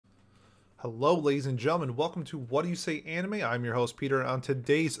Hello, ladies and gentlemen. Welcome to What Do You Say Anime? I'm your host, Peter. On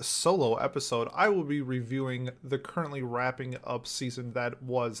today's solo episode, I will be reviewing the currently wrapping up season that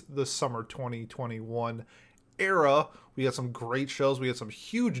was the summer 2021 era. We had some great shows. We had some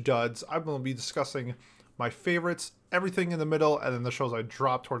huge duds. I'm going to be discussing my favorites, everything in the middle, and then the shows I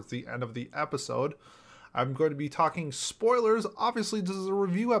dropped towards the end of the episode. I'm going to be talking spoilers. Obviously, this is a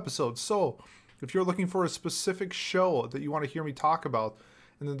review episode, so if you're looking for a specific show that you want to hear me talk about,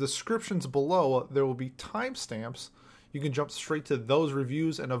 in the descriptions below, there will be timestamps. You can jump straight to those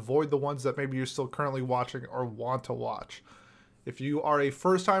reviews and avoid the ones that maybe you're still currently watching or want to watch. If you are a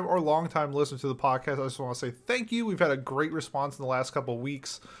first-time or long-time listener to the podcast, I just want to say thank you. We've had a great response in the last couple of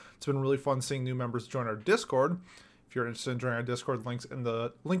weeks. It's been really fun seeing new members join our Discord. If you're interested in joining our Discord, links in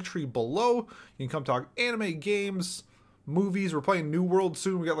the link tree below. You can come talk anime, games, movies. We're playing New World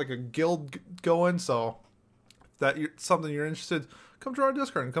soon. We got like a guild going, so if that's something you're interested in, come join our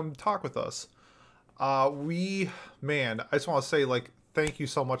Discord and come talk with us. I just want to say, thank you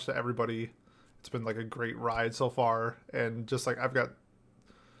so much to everybody. It's been, a great ride so far. And just,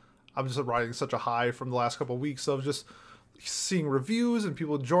 I'm just riding such a high from the last couple of weeks of just seeing reviews and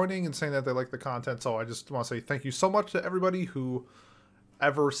people joining and saying that they like the content. So I just want to say thank you so much to everybody who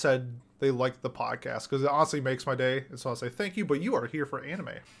ever said they liked the podcast, because it honestly makes my day. And so I want to say thank you, but you are here for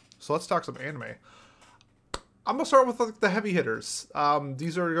anime. So let's talk some anime. I'm going to start with the heavy hitters.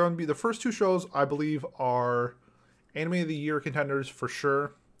 These are going to be the first two shows I believe are Anime of the Year contenders for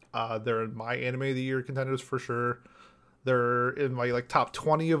sure. They're in my Anime of the Year contenders for sure. They're in my top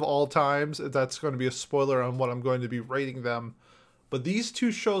 20 of all times. That's going to be a spoiler on what I'm going to be rating them. But these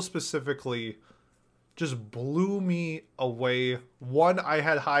two shows specifically just blew me away. One I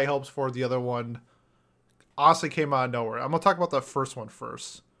had high hopes for. The other one honestly came out of nowhere. I'm going to talk about the first one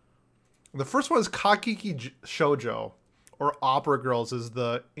first. The first one is Kageki Shoujo, or Opera Girls is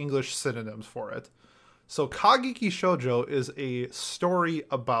the English synonyms for it. So Kageki Shoujo is a story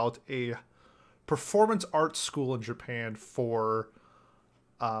about a performance art school in Japan for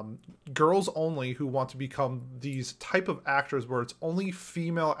girls only who want to become these type of actors where it's only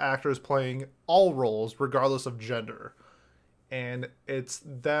female actors playing all roles regardless of gender. And it's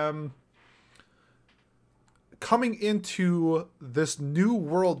them coming into this new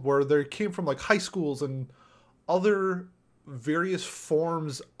world where they came from high schools and other various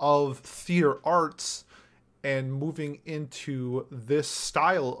forms of theater arts and moving into this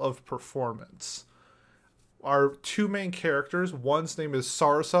style of performance. Our two main characters, one's name is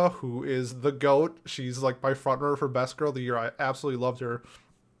Sarasa, who is the GOAT. She's my frontrunner for Best Girl of the Year. I absolutely loved her.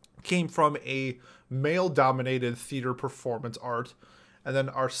 Came from a male-dominated theater performance art. And then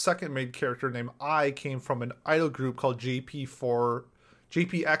our second main character named I came from an idol group called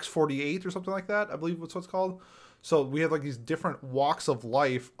JPX48 or something like that. I believe that's what it's called. So we have these different walks of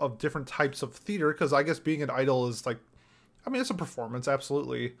life of different types of theater, because I guess being an idol is it's a performance,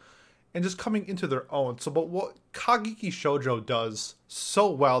 absolutely. And just coming into their own. So, but what Kageki Shoujo does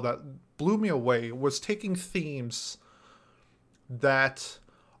so well that blew me away was taking themes that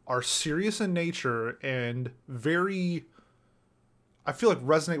are serious in nature and very, I feel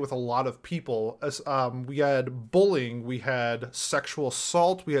resonate with a lot of people. As we had bullying, we had sexual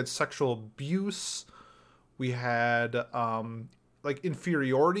assault, we had sexual abuse, we had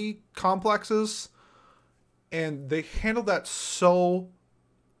inferiority complexes, and they handled that so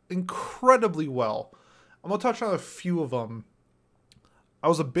incredibly well. I'm gonna touch on a few of them. I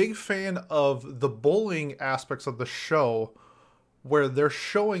was a big fan of the bullying aspects of the show, where they're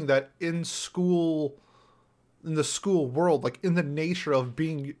showing that in the school world, in the nature of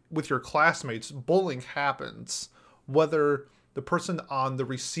being with your classmates, bullying happens, whether the person on the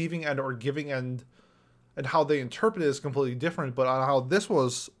receiving end or giving end and how they interpret it is completely different. But on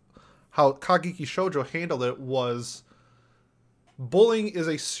how Kageki Shoujo handled it was, bullying is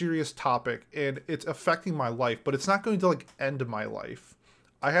a serious topic and it's affecting my life, but it's not going to end my life.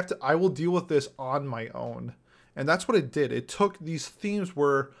 I will deal with this on my own. And that's what it did. It took these themes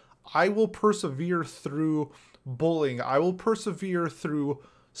where I will persevere through bullying. I will persevere through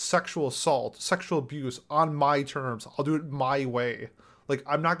sexual assault, sexual abuse on my terms. I'll do it my way.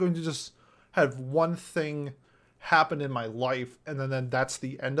 I'm not going to just have one thing happen in my life and then that's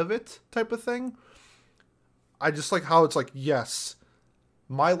the end of it type of thing. I just like how it's yes,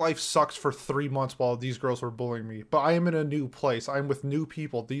 my life sucks for 3 months while these girls were bullying me, but I am in a new place. I'm with new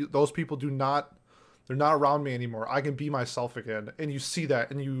people. Those people they're not around me anymore. I can be myself again. And you see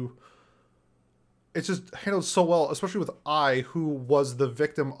that, and it's just handled so well, especially with I, who was the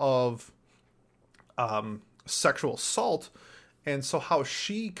victim of sexual assault. And so how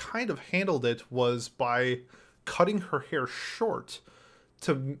she kind of handled it was by cutting her hair short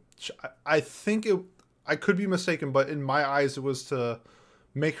to, I think it, I could be mistaken, but in my eyes, it was to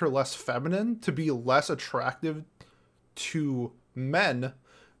make her less feminine, to be less attractive to men,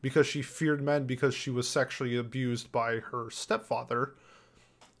 because she feared men because she was sexually abused by her stepfather.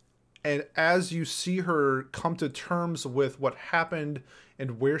 And as you see her come to terms with what happened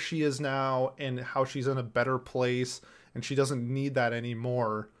and where she is now and how she's in a better place and she doesn't need that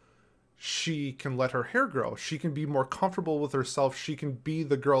anymore, she can let her hair grow. She can be more comfortable with herself. She can be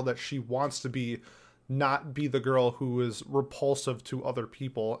the girl that she wants to be, not be the girl who is repulsive to other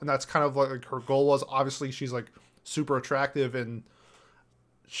people. And that's kind of like her goal was. Obviously, she's like super attractive, and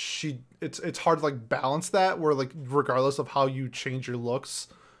it's hard to like balance that, where like regardless of how you change your looks,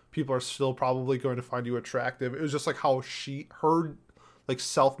 people are still probably going to find you attractive. It was just like how her like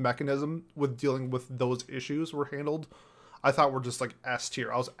self mechanism with dealing with those issues were handled, I thought were just like S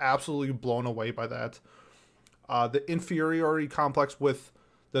tier. I was absolutely blown away by that. The inferiority complex with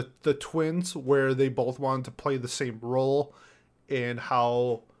the twins, where they both wanted to play the same role, and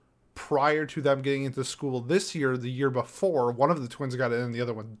how prior to them getting into school this year, the year before, one of the twins got in and the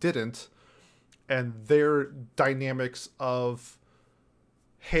other one didn't. And their dynamics of,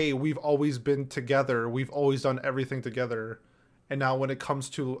 hey, we've always been together, we've always done everything together. And now when it comes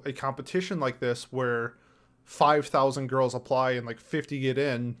to a competition like this where 5,000 girls apply and like 50 get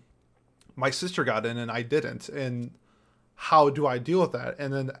in, my sister got in and I didn't. And how do I deal with that?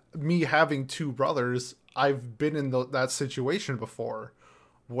 And then me having two brothers, I've been in that situation before,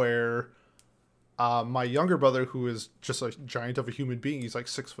 where my younger brother, who is just a giant of a human being, he's like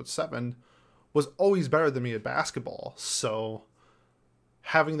 6'7", was always better than me at basketball. So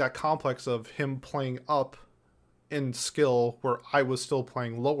having that complex of him playing up in skill where I was still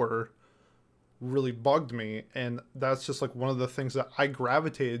playing lower really bugged me. And that's just like one of the things that I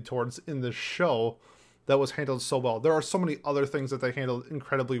gravitated towards in this show that was handled so well. There are so many other things that they handled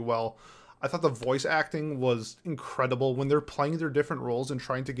incredibly well. I thought the voice acting was incredible when they're playing their different roles and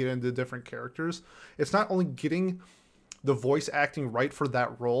trying to get into different characters. It's not only getting the voice acting right for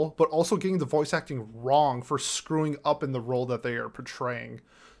that role, but also getting the voice acting wrong for screwing up in the role that they are portraying.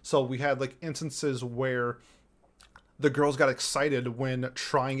 So we had like instances where the girls got excited when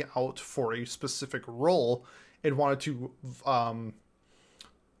trying out for a specific role and wanted to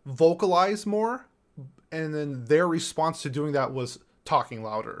vocalize more, and then their response to doing that was talking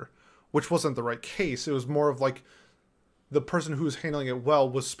louder, which wasn't the right case. It was more of like the person who was handling it well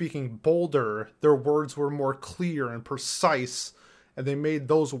was speaking bolder. Their words were more clear and precise, and they made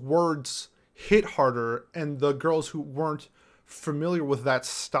those words hit harder. And the girls who weren't familiar with that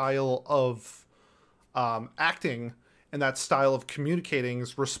style of acting and that style of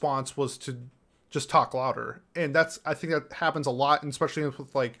communicating's response was to just talk louder. And I think that happens a lot, and especially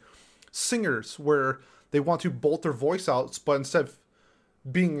with like singers, where they want to bolt their voice out, but instead of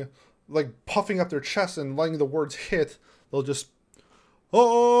being like puffing up their chest and letting the words hit, they'll just,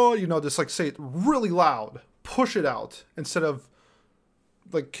 just like say it really loud, push it out instead of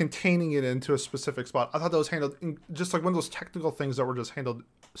like containing it into a specific spot. I thought that was handled just like one of those technical things that were just handled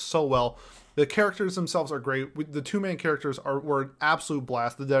so well. The characters themselves are great. The two main characters were an absolute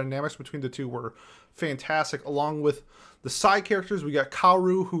blast. The dynamics between the two were fantastic. Along with the side characters, we got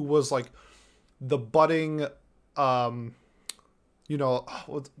Kaoru, who was like the budding, I'm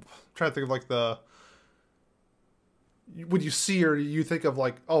trying to think of like when you see her, you think of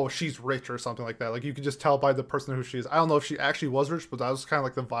like, oh, she's rich or something like that. Like you can just tell by the person who she is. I don't know if she actually was rich, but that was kind of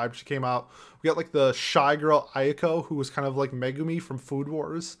like the vibe she came out. We got like the shy girl Ayako, who was kind of like Megumi from Food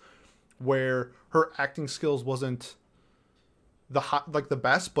Wars, where her acting skills wasn't the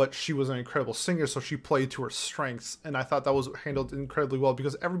best, but she was an incredible singer, so she played to her strengths. And I thought that was handled incredibly well,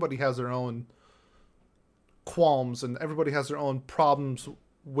 because everybody has their own qualms and everybody has their own problems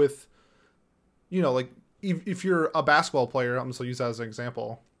with, like if you're a basketball player, I'm just going to use that as an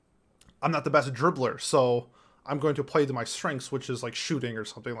example. I'm not the best dribbler, so I'm going to play to my strengths, which is like shooting or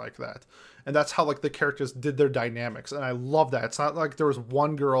something like that. And that's how like the characters did their dynamics. And I love that. It's not like there was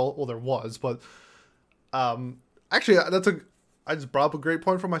one girl, well, there was, but actually I just brought up a great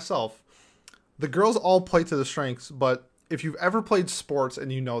point for myself. The girls all play to the strengths, but if you've ever played sports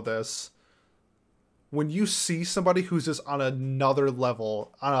and you know this, when you see somebody who's just on another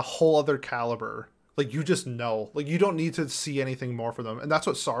level, on a whole other caliber, like you just know, like you don't need to see anything more for them. And that's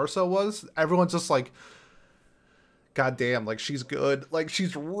what Sarasa was. Everyone's just like, God damn, like she's good. Like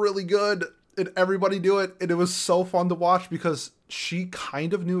she's really good. And everybody knew it. And it was so fun to watch because she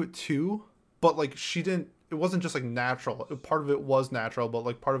kind of knew it too, but like it wasn't just like natural. Part of it was natural, but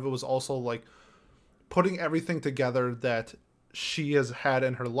like part of it was also like putting everything together that she has had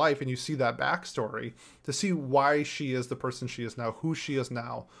in her life, and you see that backstory to see why she is the person she is now, who she is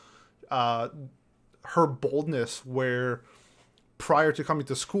now. Her boldness, where prior to coming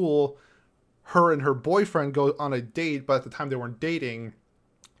to school, her and her boyfriend go on a date, but at the time they weren't dating,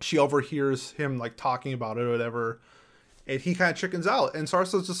 she overhears him like talking about it or whatever, and he kind of chickens out, and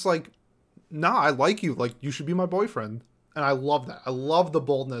Sarsa's just like, nah, I like you, like you should be my boyfriend. And I love that. I love the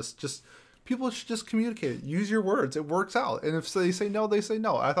boldness. Just people should just communicate it. Use your words. It works out. And if they say no, they say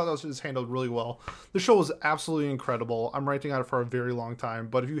no. I thought that was just handled really well. The show was absolutely incredible. I'm ranting on it for a very long time,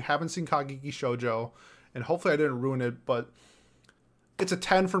 but if you haven't seen Kageki Shoujo, and hopefully I didn't ruin it, but it's a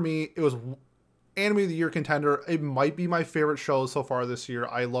 10 for me. It was Anime of the Year contender. It might be my favorite show so far this year.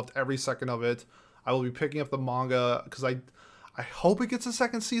 I loved every second of it. I will be picking up the manga because I hope it gets a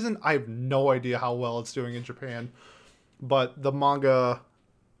second season. I have no idea how well it's doing in Japan, but the manga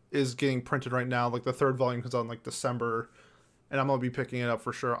is getting printed right now. Like the third volume comes out in like December, and I'm gonna be picking it up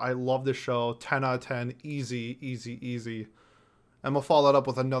for sure. I love this show. 10 out of 10. Easy, easy, easy. I'm gonna follow that up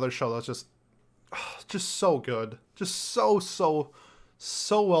with another show that's just so good. Just so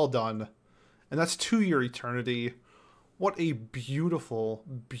well done. And that's To Your Eternity. What a beautiful,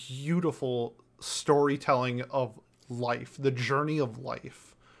 beautiful storytelling of life, the journey of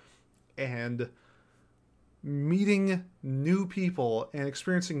life, and meeting new people and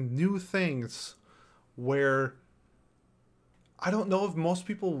experiencing new things where I don't know if most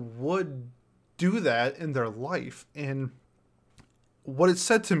people would do that in their life. And what it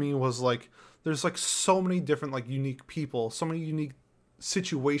said to me was like, there's like so many different like unique people, so many unique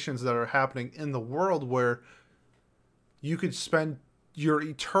situations that are happening in the world where you could spend your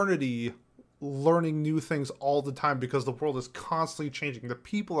eternity learning new things all the time because the world is constantly changing. The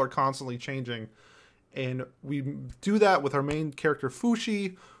people are constantly changing. And we do that with our main character,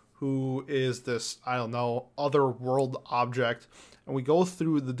 Fushi, who is this, I don't know, other world object. And we go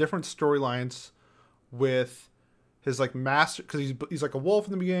through the different storylines with his like master, because he's like a wolf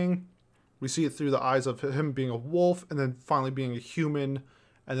in the beginning. We see it through the eyes of him being a wolf, and then finally being a human,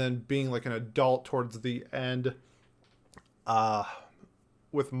 and then being like an adult towards the end.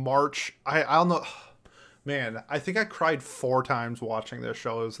 With March, I don't know, man, I think I cried 4 times watching this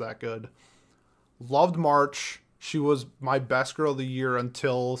show. It was that good. Loved March. She was my best girl of the year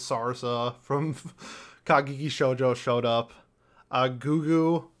until Sarsa from Kageki Shoujo showed up.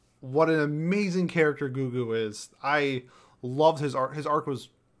 Gugu, what an amazing character Gugu is. I loved his arc. His arc was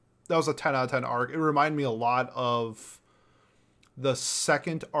a 10 out of 10 arc. It reminded me a lot of the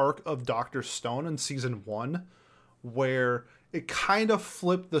second arc of Dr. Stone in season 1, where it kind of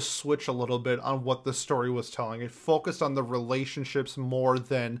flipped the switch a little bit on what the story was telling. It focused on the relationships more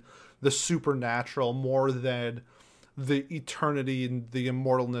than the supernatural, more than the eternity and the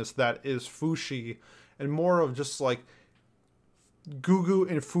immortalness that is Fushi, and more of just like Gugu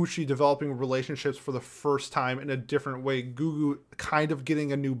and Fushi developing relationships for the first time in a different way. Gugu kind of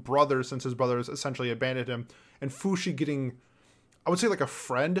getting a new brother since his brother has essentially abandoned him, and Fushi getting, I would say, like a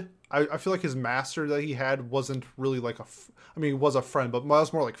friend. I feel like his master that he had wasn't really like he was a friend, but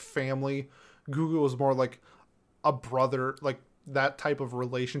was more like family. Gugu was more like a brother, like that type of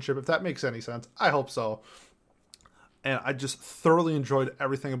relationship, if that makes any sense. I hope so. And I just thoroughly enjoyed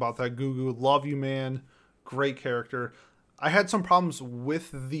everything about that. Gugu, love you, man. Great character. I had some problems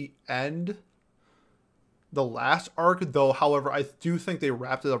with the end, the last arc, though. However, I do think they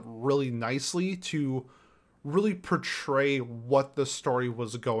wrapped it up really nicely to really portray what the story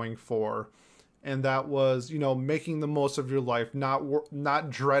was going for. And that was, making the most of your life,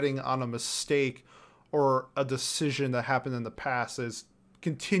 not dreading on a mistake or a decision that happened in the past, is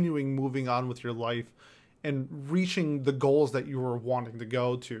continuing moving on with your life and reaching the goals that you were wanting to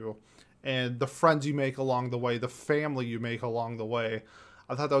go to, and the friends you make along the way, the family you make along the way.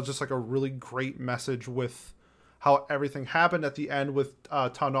 I thought that was just like a really great message with how everything happened at the end with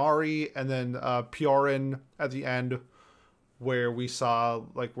Tonari, and then Piorin at the end, where we saw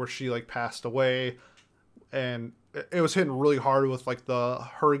like where she like passed away, and it was hitting really hard with like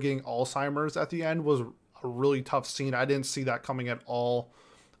her getting Alzheimer's at the end was a really tough scene. I didn't see that coming at all.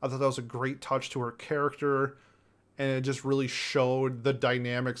 I thought that was a great touch to her character, and it just really showed the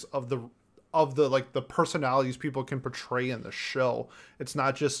dynamics of the like the personalities people can portray in the show. It's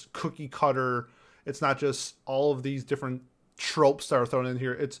not just cookie cutter. It's not just all of these different tropes that are thrown in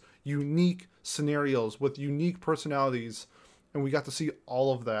here. It's unique scenarios with unique personalities, and we got to see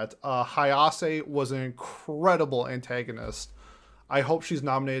all of that. Hayase was an incredible antagonist. I hope she's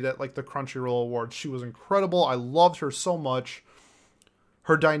nominated at like the Crunchyroll Awards. She was incredible. I loved her so much.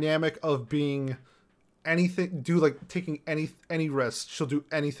 Her dynamic of being anything, taking any risk. She'll do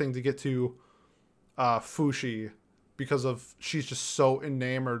anything to get to Fushi, because of she's just so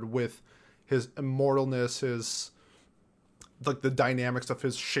enamored with his immortalness, his like the dynamics of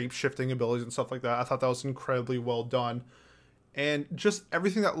his shape-shifting abilities and stuff like that. I thought that was incredibly well done. And just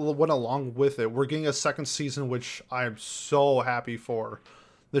everything that went along with it. We're getting a second season, which I'm so happy for.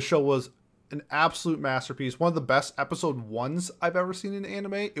 The show was an absolute masterpiece. One of the best episode ones I've ever seen in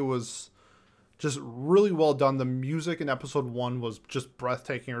anime. It was just really well done. The music in episode 1 was just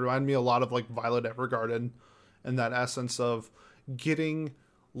breathtaking. It reminded me a lot of like Violet Evergarden, and that essence of getting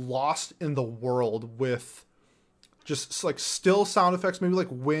lost in the world with just like still sound effects, maybe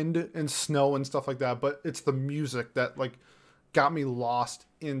like wind and snow and stuff like that. But it's the music that like got me lost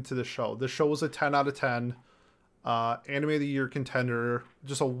into the show. The show was a 10 out of 10. Anime of the Year contender.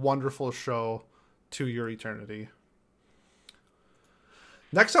 Just a wonderful show to your eternity.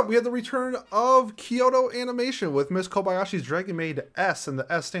 Next up, we have the return of Kyoto Animation with Miss Kobayashi's Dragon Maid S, and the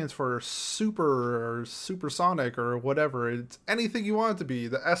S stands for super or supersonic or whatever. It's anything you want it to be.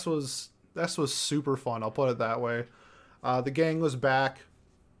 The S was super fun. I'll put it that way. The gang was back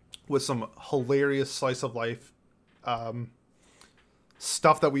with some hilarious slice of life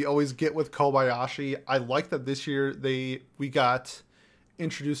stuff that we always get with Kobayashi. I like that this year we got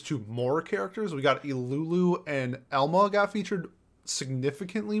introduced to more characters. We got Ilulu and Elma got featured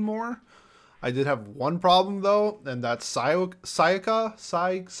significantly more. I did have one problem though, and that's Saikawa.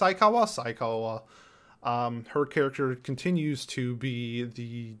 Her character continues to be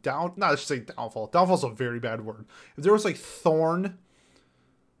the I should say downfall. Downfall's a very bad word. If there was like thorn,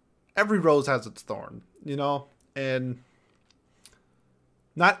 every rose has its thorn, you know? And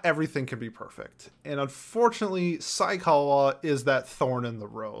not everything can be perfect. And unfortunately, Saikawa is that thorn in the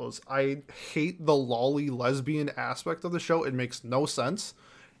rose. I hate the lolly lesbian aspect of the show. It makes no sense.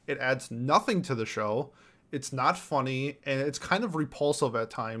 It adds nothing to the show. It's not funny, and it's kind of repulsive at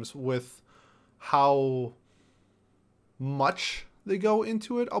times with how much they go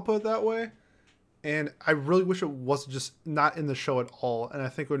into it, I'll put it that way. And I really wish it was just not in the show at all. And I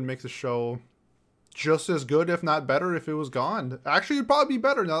think it would make the show just as good, if not better, if it was gone. Actually, it'd probably be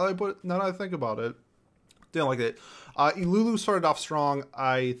better now that I think about it. Didn't like it. Ilulu started off strong.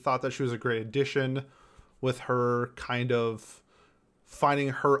 I thought that she was a great addition with her kind of finding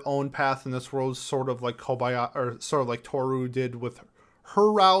her own path in this world, sort of like sort of like Toru did with her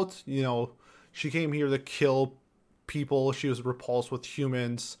route. You know, she came here to kill people. She was repulsed with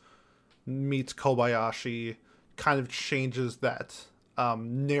humans. Meets Kobayashi, kind of changes that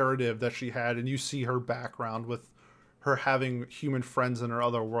narrative that she had, and you see her background with her having human friends in her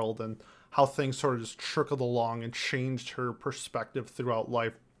other world and how things sort of just trickled along and changed her perspective throughout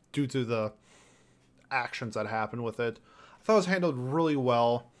life due to the actions that happened with it. I thought it was handled really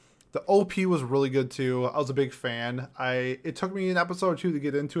well. The OP was really good too. I was a big fan. It took me an episode or two to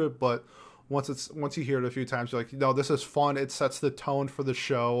get into it, but once you hear it a few times, you're like, no, this is fun. It sets the tone for the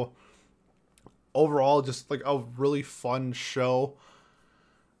show. Overall, just like a really fun show.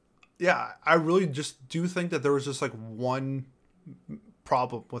 Yeah, I really just do think that there was just like one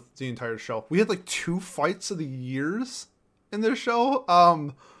problem with the entire show. We had like 2 fights of the years in this show.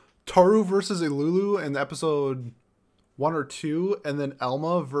 Toru versus Ilulu in episode 1 or 2, and then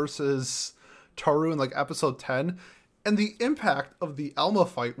Elma versus Toru in like episode 10. And the impact of the Elma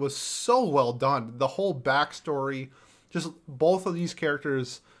fight was so well done. The whole backstory, just both of these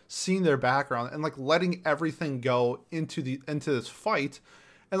characters seeing their background and like letting everything go into this fight.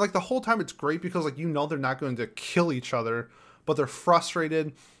 And like the whole time it's great because like, you know, they're not going to kill each other, but they're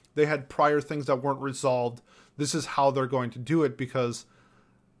frustrated. They had prior things that weren't resolved. This is how they're going to do it because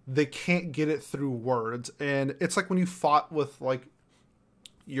they can't get it through words. And it's like when you fought with like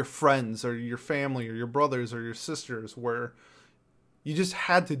your friends or your family or your brothers or your sisters, where you just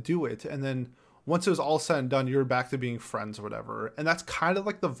had to do it. And then once it was all said and done, you're back to being friends or whatever. And that's kind of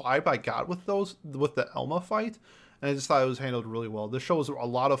like the vibe I got with the Elma fight. And I just thought it was handled really well. This show was a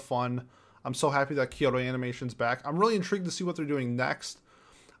lot of fun. I'm so happy that Kyoto Animation's back. I'm really intrigued to see what they're doing next.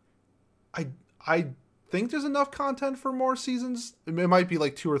 I think there's enough content for more seasons. It might be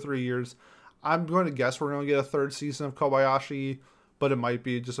like 2 or 3 years. I'm going to guess we're going to get a 3rd season of Kobayashi, but it might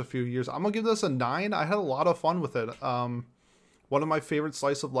be just a few years. I'm going to give this a 9. I had a lot of fun with it. One of my favorite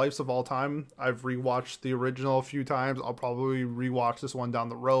slice of lives of all time. I've rewatched the original a few times. I'll probably rewatch this one down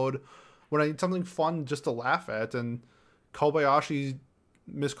the road when I need something fun just to laugh at. And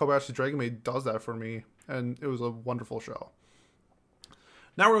Miss Kobayashi's Dragon Maid does that for me. And it was a wonderful show.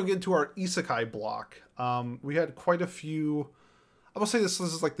 Now we're going to get into our isekai block. We had quite a few. I will say this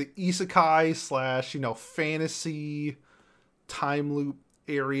is like the isekai / fantasy time loop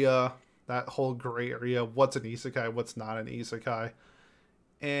area. That whole gray area. What's an isekai? What's not an isekai?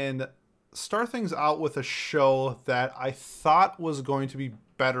 And start things out with a show that I thought was going to be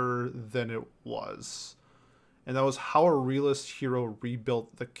better than it was. And that was how a realist hero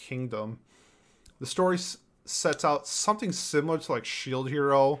rebuilt the kingdom. The story sets out something similar to like Shield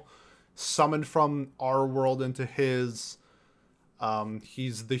Hero, summoned from our world into his.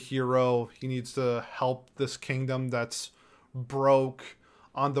 He's the hero. He needs to help this kingdom that's broke,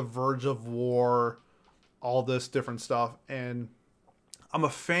 on the verge of war, all this different stuff. And I'm a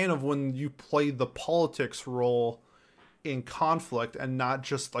fan of when you play the politics role in conflict and not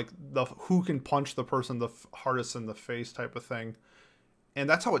just like the who can punch the person the hardest in the face type of thing. And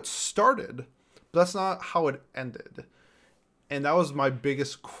that's how it started, but that's not how it ended. And that was my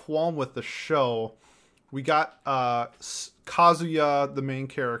biggest qualm with the show. We got Kazuya, the main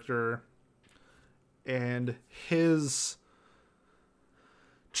character, and his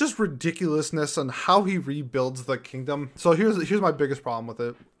just ridiculousness on how he rebuilds the kingdom. So here's my biggest problem with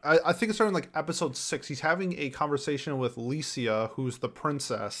it. I think it started in like episode 6. He's having a conversation with Licia, who's the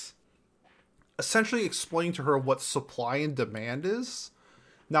princess, essentially explaining to her what supply and demand is.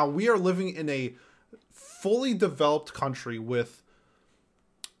 Now, we are living in a fully developed country with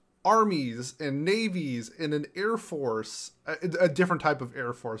armies and navies and an air force, a different type of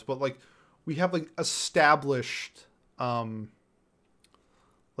air force, but like we have like established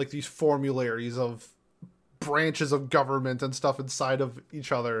like these formularies of branches of government and stuff inside of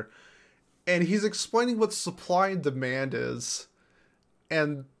each other. And he's explaining what supply and demand is.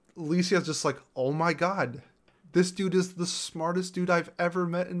 And Licia's just like, oh my God, this dude is the smartest dude I've ever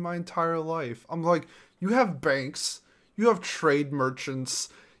met in my entire life. I'm like, you have banks, you have trade merchants,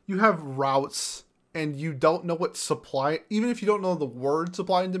 you have routes, and you don't know what supply, even if you don't know the word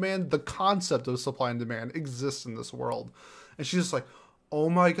supply and demand, the concept of supply and demand exists in this world. And she's just like, oh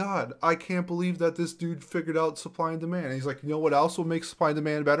my God, I can't believe that this dude figured out supply and demand. And he's like, you know what else will make supply and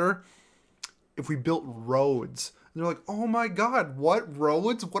demand better? If we built roads. And they're like, oh my God, what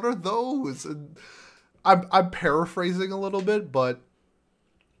roads? What are those? And I'm paraphrasing a little bit, but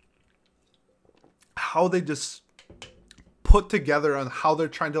how they just put together on how they're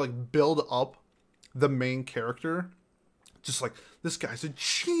trying to like build up the main character. Just like, this guy's a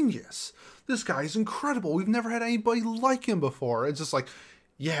genius. This guy's incredible. We've never had anybody like him before. It's just like,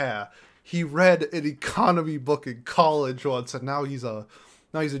 yeah, he read an economy book in college once, and now he's a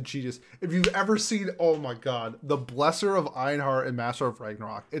genius. If you've ever seen, oh my God, The Blesser of Einhar and Master of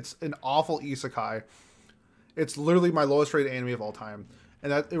Ragnarok, it's an awful isekai. It's literally my lowest rated anime of all time.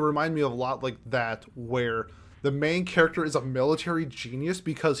 And that it reminded me of a lot like that, where the main character is a military genius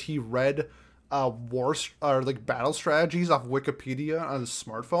because he read like battle strategies off Wikipedia on his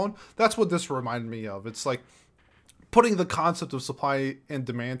smartphone. That's what this reminded me of. It's like putting the concept of supply and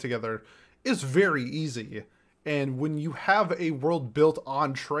demand together is very easy. And when you have a world built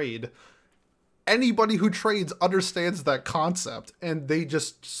on trade, anybody who trades understands that concept. And they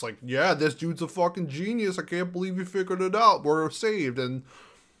just like, yeah, this dude's a fucking genius. I can't believe you figured it out. We're saved. And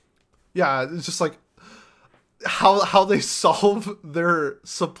yeah, it's just like how they solve their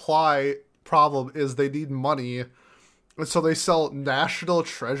supply problem is they need money, and so they sell national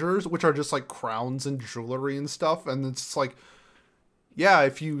treasures, which are just like crowns and jewelry and stuff. And it's like, yeah,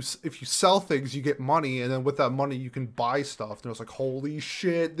 if you sell things, you get money, and then with that money you can buy stuff. And I was like, holy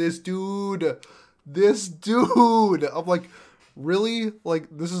shit, this dude. I'm like, really? Like,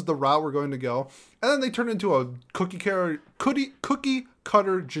 this is the route we're going to go? And then they turn into a cookie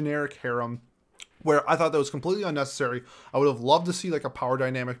cutter generic harem, where I thought that was completely unnecessary. I would have loved to see like a power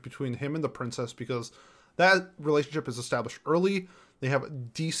dynamic between him and the princess, because that relationship is established early. They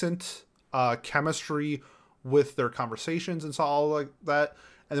have decent chemistry with their conversations and so all like that.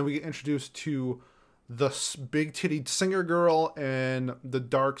 And then we get introduced to the big tittied singer girl and the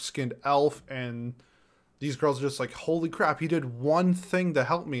dark skinned elf. And these girls are just like, holy crap, he did one thing to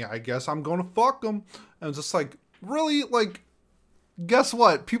help me. I guess I'm going to fuck him. And it's just like, really? Like, guess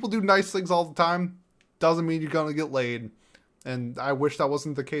what? People do nice things all the time. Doesn't mean you're going to get laid. And I wish that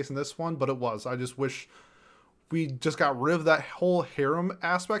wasn't the case in this one, but it was. I just wish we just got rid of that whole harem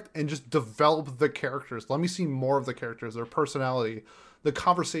aspect and just develop the characters. Let me see more of the characters, their personality, the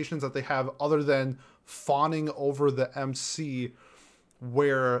conversations that they have other than fawning over the MC,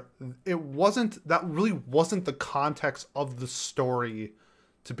 where that really wasn't the context of the story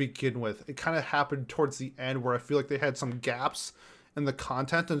to begin with. It kind of happened towards the end where I feel like they had some gaps in the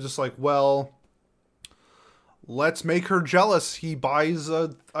content and just like, well, let's make her jealous. He buys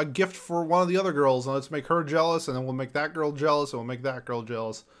a gift for one of the other girls, and let's make her jealous, and then we'll make that girl jealous, and we'll make that girl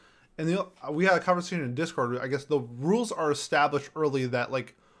jealous. And we had a conversation in Discord. I guess the rules are established early that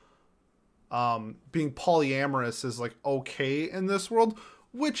like being polyamorous is like okay in this world,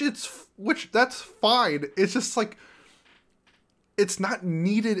 which that's fine. It's just like it's not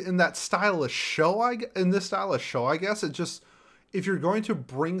needed in that style of show. In this style of show, I guess it just, if you're going to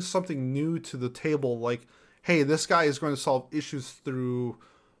bring something new to the table, like, hey, this guy is going to solve issues through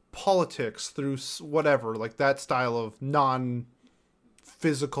politics, through whatever, like that style of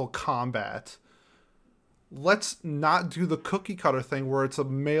non-physical combat. Let's not do the cookie cutter thing where it's a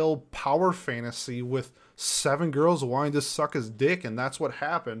male power fantasy with 7 girls wanting to suck his dick, and that's what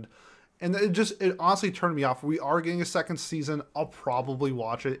happened. And it honestly turned me off. We are getting a second season. I'll probably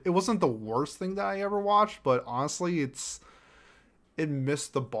watch it. It wasn't the worst thing that I ever watched, but honestly, it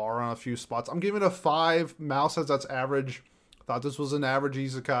missed the bar on a few spots. I'm giving it a 5. Mal says that's average. Thought this was an average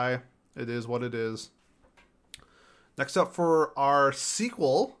isekai. It is what it is. Next up for our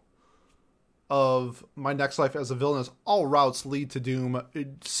sequel of My Next Life as a Villainess, All Routes Lead to Doom,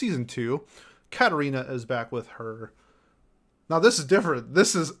 Season 2. Katarina is back with her. Now this is different.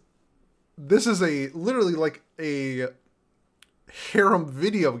 This is a literally like a harem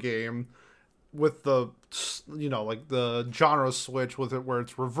video game with the, you know, like the genre switch with it where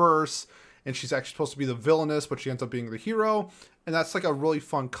it's reverse and she's actually supposed to be the villainess, but she ends up being the hero. And that's like a really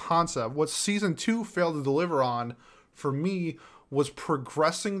fun concept. What season 2 failed to deliver on for me was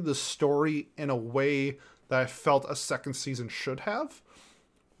progressing the story in a way that I felt a second season should have.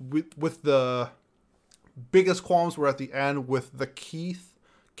 With the biggest qualms were at the end with the Keith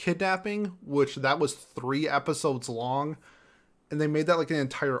kidnapping, which that was 3 episodes long, and they made that like an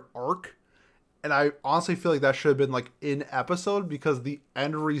entire arc. And I honestly feel like that should have been like an episode, because the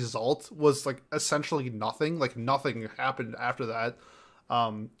end result was like essentially nothing. Like nothing happened after that.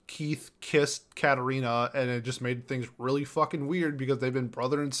 Keith kissed Katarina, and it just made things really fucking weird because they've been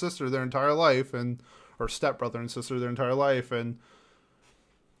brother and sister their entire life, or stepbrother and sister their entire life, and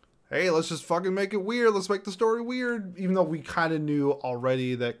hey, let's just fucking make it weird. Let's make the story weird. Even though we kind of knew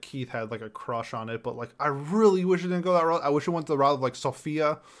already that Keith had like a crush on it. But like, I really wish it didn't go that route. I wish it went the route of like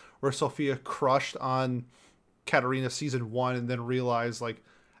Sophia, where Sophia crushed on Katarina season 1 and then realized like,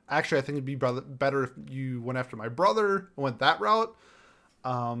 actually, I think it'd be better if you went after my brother and went that route.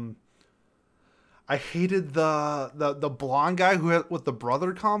 I hated the blonde guy who had with the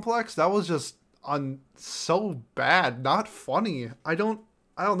brother complex. That was just so bad. Not funny. I don't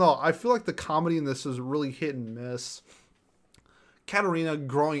know. I feel like the comedy in this is really hit and miss. Katarina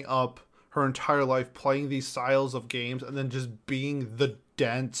growing up her entire life playing these styles of games and then just being the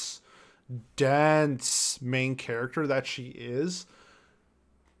dense main character that she is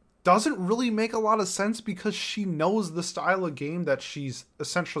doesn't really make a lot of sense, because she knows the style of game that she's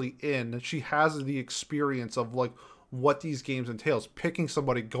essentially in. She has the experience of like what these games entails, picking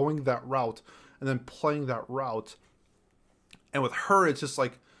somebody, going that route, and then playing that route. And with her, it's just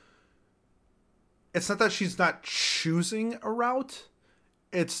like, it's not that she's not choosing a route,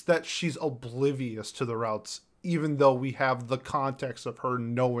 it's that she's oblivious to the routes, even though we have the context of her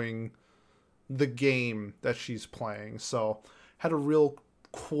knowing the game that she's playing. So, had a real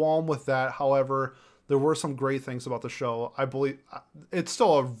qualm with that. However, there were some great things about the show. I believe it's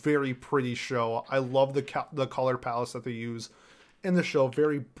still a very pretty show. I love the color palettes that they use in the show.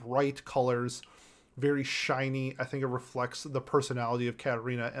 Very bright colors, very shiny. I think it reflects the personality of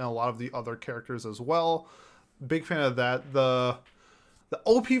Katarina and a lot of the other characters as well. Big fan of that. The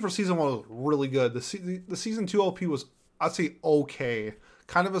OP for season 1 was really good. The season 2 OP was, I'd say, okay.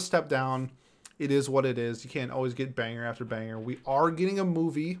 Kind of a step down. It is what it is. You can't always get banger after banger. We are getting a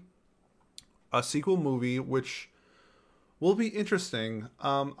movie, a sequel movie, which will be interesting.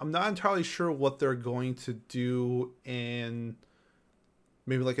 I'm not entirely sure what they're going to do in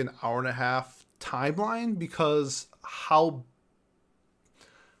maybe like an hour and a half timeline, because how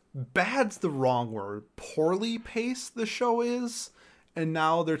bad's the wrong word, poorly paced the show is, and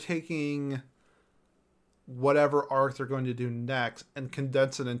now they're taking whatever arc they're going to do next and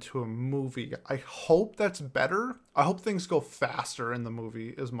condense it into a movie. I hope that's better. I hope things go faster in the movie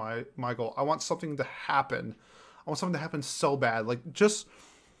is my goal. I want something to happen. I want something to happen so bad. Like, just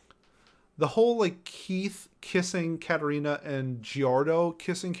the whole like Keith kissing Katarina and Giordo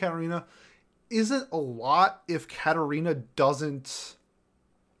kissing Katarina isn't a lot if Katarina doesn't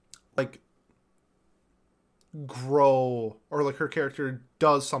like grow, or like her character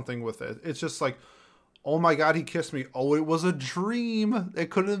does something with it. It's just like, oh my god, he kissed me. Oh, it was a dream. It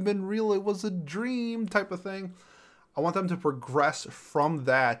couldn't have been real. It was a dream type of thing. I want them to progress from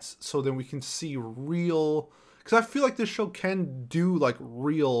that so then we can see real, because I feel like this show can do like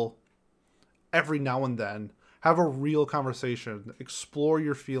real every now and then. Have a real conversation, explore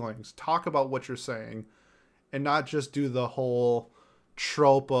your feelings, talk about what you're saying, and not just do the whole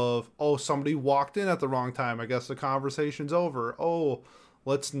trope of, oh, somebody walked in at the wrong time, I guess the conversation's over. Oh,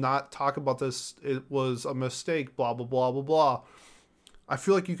 Let's not talk about this. It was a mistake, blah, blah, blah, blah, blah. I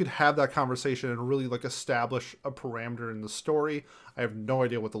feel like you could have that conversation and really like establish a parameter in the story. I have no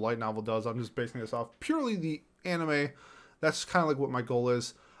idea what the light novel does. I'm just basing this off purely the anime. That's kind of like what my goal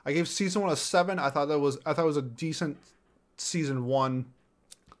is. I gave season 1 a 7. I thought it was a decent season 1.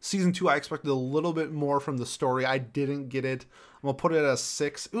 Season 2, I expected a little bit more from the story. I didn't get it. I'm gonna put it at a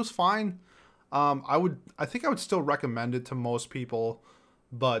 6. It was fine. I think I would still recommend it to most people,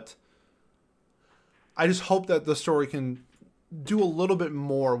 but I just hope that the story can do a little bit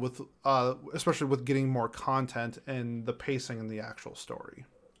more with, especially with getting more content and the pacing in the actual story.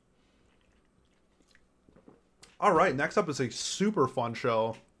 All right, next up is a super fun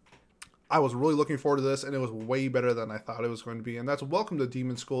show. I was really looking forward to this, and it was way better than I thought it was going to be, and that's Welcome to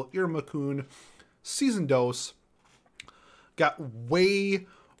Demon School, Iruma-kun, Season Dose. Got way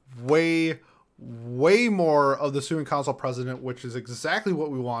more of the student council president, which is exactly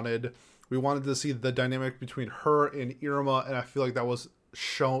what we wanted. We wanted to see the dynamic between her and Iruma, and I feel like that was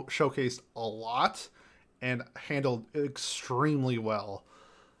showcased a lot and handled extremely well.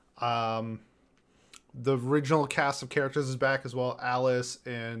 The original cast of characters is back as well. Alice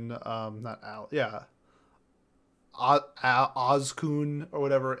and Ozkun or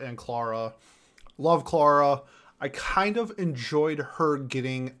whatever, and Clara. Love Clara. I kind of enjoyed her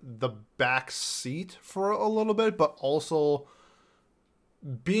getting the back seat for a little bit, but also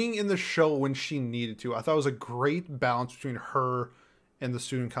being in the show when she needed to. I thought it was a great balance between her and the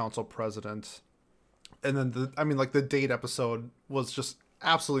student council president. And then the date episode was just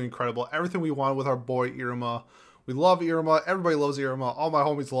absolutely incredible. Everything we wanted with our boy Iruma. We love Iruma. Everybody loves Iruma. All my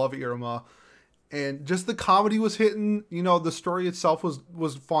homies love Iruma. And just the comedy was hitting. You know, the story itself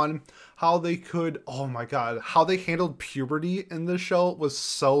was fun. How they handled puberty in this show was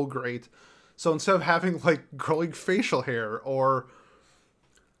so great. So instead of having like growing facial hair or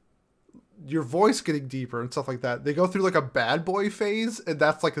your voice getting deeper and stuff like that, they go through like a bad boy phase, and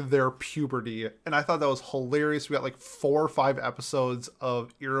that's like their puberty. And I thought that was hilarious. We got like 4 or 5 episodes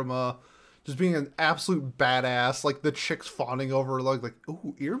of Iruma just being an absolute badass, like the chicks fawning over her, like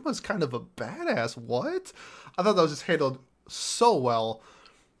ooh, Iruma's kind of a badass. What? I thought that was just handled so well.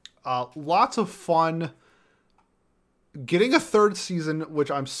 Lots of fun. Getting a 3rd season,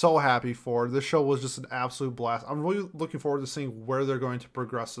 which I'm so happy for. This show was just an absolute blast. I'm really looking forward to seeing where they're going to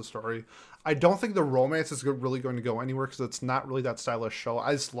progress the story. I don't think the romance is really going to go anywhere because it's not really that stylish show.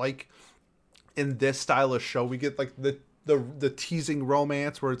 I just like in this stylish show, we get like the teasing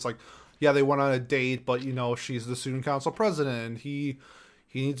romance where it's like, yeah, they went on a date, but you know, she's the student council president and he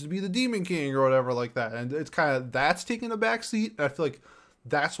needs to be the demon king or whatever like that. And it's kind of, that's taking a back seat. And I feel like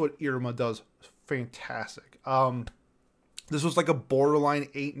that's what Iruma does fantastic. This was like a borderline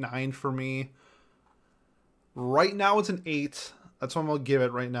 8-9 for me. Right now it's an 8. That's what I'm going to give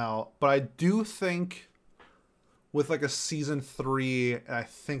it right now. But I do think with like a season 3, and I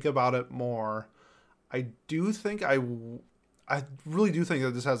think about it more, I really do think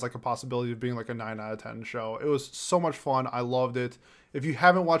that this has like a possibility of being like a 9 out of 10 show. It was so much fun. I loved it. If you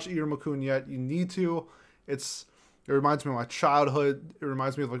haven't watched Iruma-kun yet, you need to. It reminds me of my childhood. It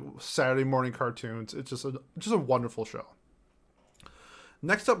reminds me of like Saturday morning cartoons. It's just a wonderful show.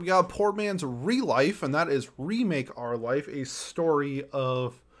 Next up, we got Poor Man's Re-Life, and that is Remake Our Life, a story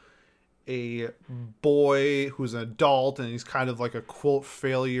of a boy who's an adult, and he's kind of like a quote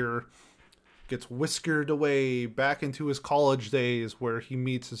failure, gets whiskered away back into his college days where he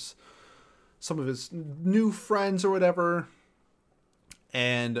meets some of his new friends or whatever,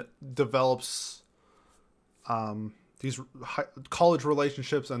 and develops these college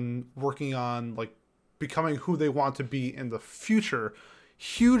relationships and working on like becoming who they want to be in the future.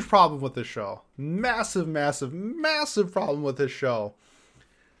 Huge problem with this show. Massive problem with this show.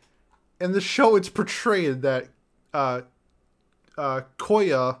 In the show, it's portrayed that Koya,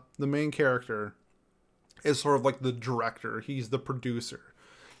 the main character, is sort of like the director. He's the producer.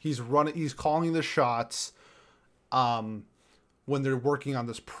 He's calling the shots when they're working on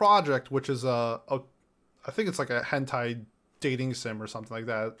this project, which is I think it's like a hentai dating sim or something like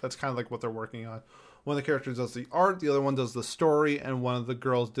that. That's kind of like what they're working on. One of the characters does the art, the other one does the story, and one of the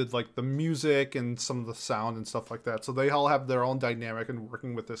girls did like the music and some of the sound and stuff like that. So they all have their own dynamic in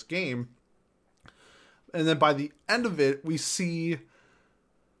working with this game. And then by the end of it, we see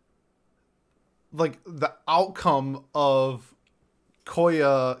like the outcome of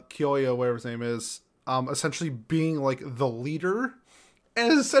Kyoya, whatever his name is, essentially being like the leader,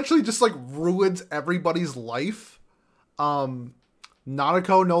 and it essentially just like ruins everybody's life.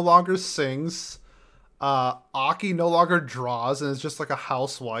 Nanako no longer sings. Aki no longer draws and is just like a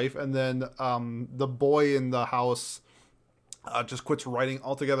housewife, and then the boy in the house just quits writing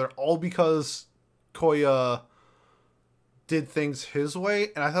altogether, all because Koya did things his way.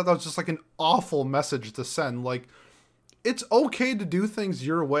 And I thought that was just like an awful message to send. Like, it's okay to do things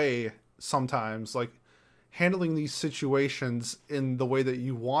your way sometimes. Like, handling these situations in the way that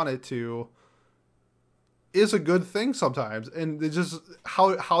you want it to is a good thing sometimes. And it's just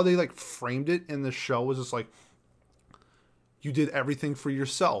how they like framed it in the show was just like, you did everything for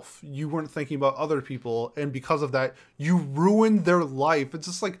yourself. You weren't thinking about other people, and because of that, you ruined their life. It's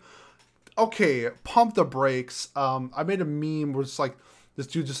just like, okay, pump the brakes. I made a meme where it's like this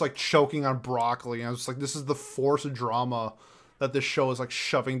dude just like choking on broccoli, and I was just like, this is the forced drama that this show is like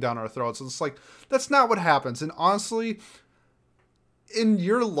shoving down our throats. It's like, that's not what happens. And honestly, in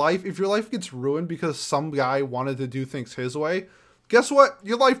your life, if your life gets ruined because some guy wanted to do things his way, guess what?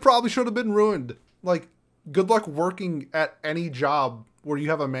 Your life probably should have been ruined. Like, good luck working at any job where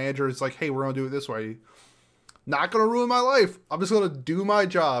you have a manager who's like, hey, we're going to do it this way. Not going to ruin my life. I'm just going to do my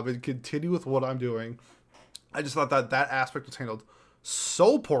job and continue with what I'm doing. I just thought that that aspect was handled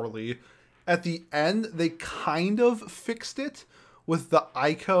so poorly. At the end, they kind of fixed it with the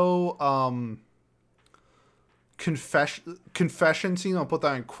Aiko confession scene. I'll put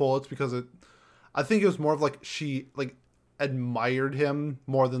that in quotes because I think it was more of like she like admired him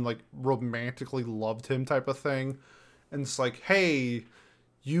more than like romantically loved him type of thing. And it's like, hey,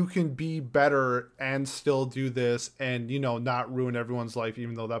 you can be better and still do this and, you know, not ruin everyone's life,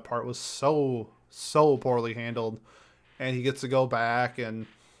 even though that part was so poorly handled. And he gets to go back and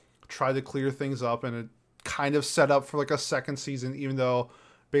try to clear things up, and it kind of set up for like a second season, even though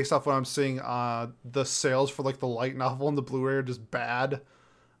based off what I'm seeing, the sales for like the light novel and the Blu-ray are just bad.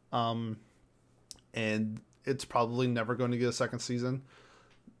 And it's probably never going to get a second season.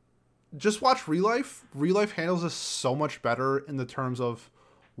 Just watch Real Life. Real Life handles this so much better in the terms of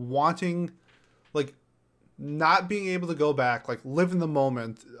wanting, like, not being able to go back, like, live in the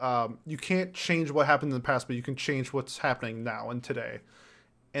moment. You can't change what happened in the past, but you can change what's happening now and today.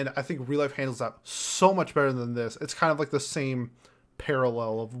 And I think Real Life handles that so much better than this. It's kind of like the same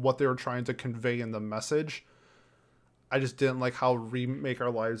parallel of what they were trying to convey in the message. I just didn't like how Remake Our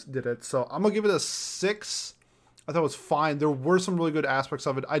Lives did it. So I'm going to give it a 6. I thought it was fine. There were some really good aspects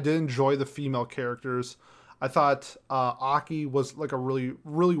of it. I did enjoy the female characters. I thought Aki was like a really,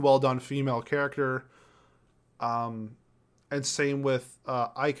 really well done female character. And same with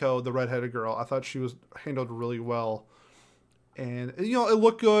Aiko, the redheaded girl. I thought she was handled really well. And, you know, it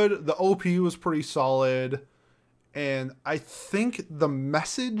looked good. The OP was pretty solid. And I think the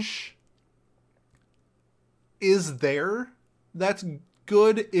message is there. That's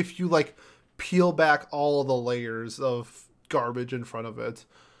good if you, like, peel back all the layers of garbage in front of it.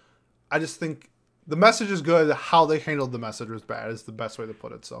 I just think the message is good. How they handled the message was bad is the best way to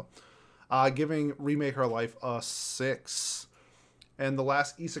put it. So, giving Remake Our Life a 6. And the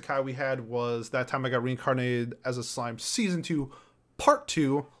last isekai we had was That Time I Got Reincarnated as a Slime Season 2, Part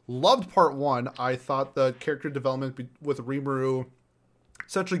 2. Loved Part 1. I thought the character development with Rimuru,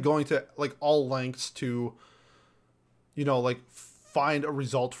 essentially going to, like, all lengths to, you know, like, find a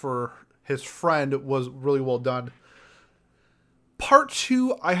result for his friend was really well done. Part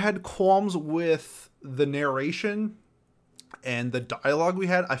 2, I had qualms with the narration and the dialogue we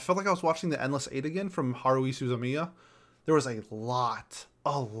had. I felt like I was watching The Endless Eight again from Haruhi Suzumiya. There was a lot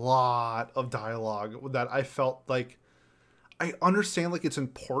of dialogue that I felt like, I understand like its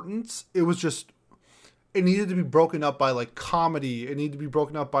importance. It was just, it needed to be broken up by like comedy. It needed to be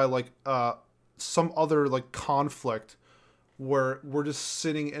broken up by like some other like conflict where we're just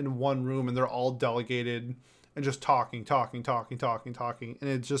sitting in one room and they're all delegated and just talking. And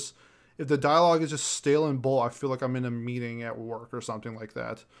it's just, if the dialogue is just stale and bull, I feel like I'm in a meeting at work or something like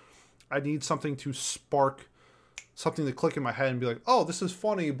that. I need something to spark something to click in my head and be like, oh, this is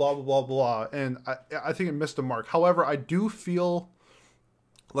funny, blah, blah, blah, blah. And I think it missed a mark. However, I do feel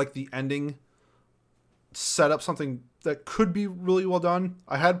like the ending set up something that could be really well done.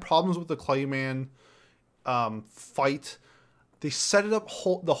 I had problems with the Clayman fight. They set it up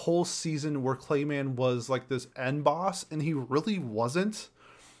the whole season where Clayman was like this end boss, and he really wasn't.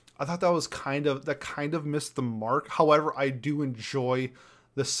 I thought that kind of missed the mark. However, I do enjoy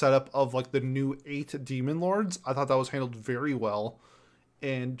the setup of like the new 8 Demon Lords. I thought that was handled very well.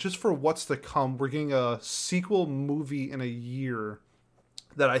 And just for what's to come, we're getting a sequel movie in a year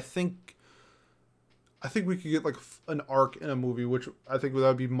that I think we could get like an arc in a movie, which I think that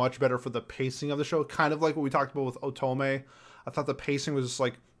would be much better for the pacing of the show. Kind of like what we talked about with Otome. I thought the pacing was just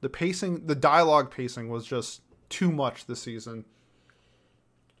like, the dialogue pacing was just too much this season.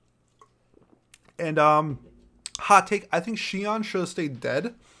 And hot take, I think Shion should have stayed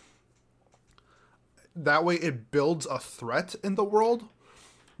dead. that way it builds a threat in the world.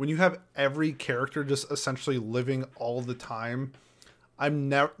 When you have every character just essentially living all the time, I'm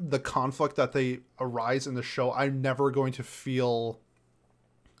never the conflict that they arise in the show. I'm never going to feel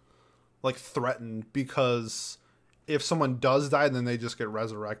like threatened because if someone does die, then they just get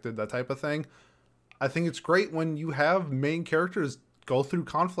resurrected, that type of thing. I think it's great when you have main characters go through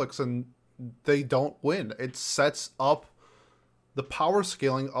conflicts and they don't win. It sets up the power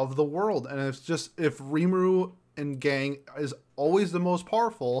scaling of the world. And it's just, if Rimuru and gang is always the most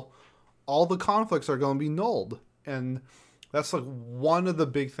powerful, all the conflicts are going to be nulled. And that's like one of the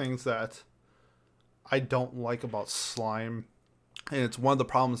big things that I don't like about Slime. And it's one of the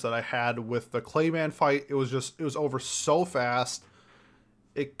problems that I had with the Clayman fight. It was over so fast.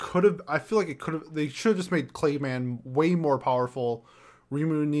 It could have, I feel like it could have, they should have just made Clayman way more powerful.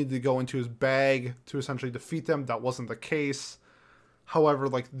 Rimuru needed to go into his bag to essentially defeat them. That wasn't the case. However,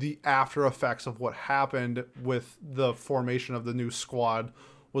 like the after effects of what happened with the formation of the new squad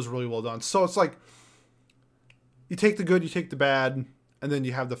was really well done. So it's like, you take the good, you take the bad, and then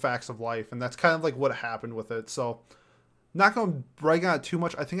you have the facts of life. And that's kind of like what happened with it. So not going to brag on it too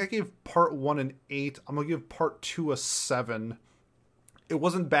much. I think I gave part 1 an 8. I'm going to give part 2 a 7. It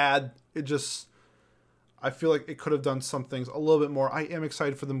wasn't bad. It just, I feel like it could have done some things a little bit more. I am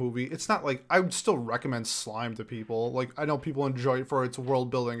excited for the movie. It's not like, I would still recommend Slime to people. Like, I know people enjoy it for its world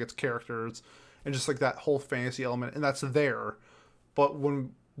building, its characters, and just like that whole fantasy element, and that's there. But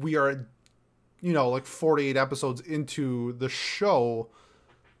when we are, you know, like 48 episodes into the show,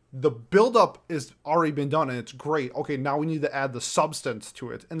 the buildup is already been done and it's great. Okay, now we need to add the substance to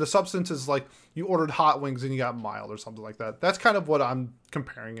it. And the substance is like you ordered hot wings and you got mild or something like that. That's kind of what I'm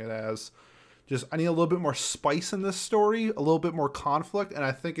comparing it as. Just, I need a little bit more spice in this story, a little bit more conflict, and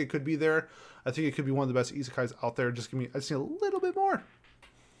I think it could be there. I think it could be one of the best isekais out there. Just give me, I just need a little bit more.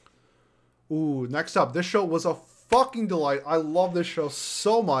 Ooh, next up, this show was a fucking delight. I love this show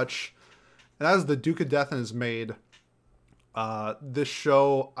so much. And that is The Duke of Death and His Maid. This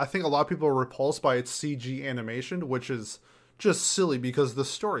show, I think a lot of people are repulsed by its CG animation, which is just silly because the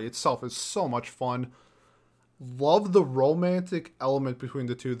story itself is so much fun. Love the romantic element between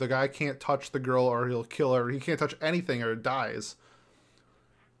the two. The guy can't touch the girl or he'll kill her. He can't touch anything or it dies.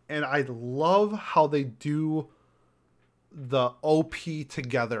 And I love how they do the OP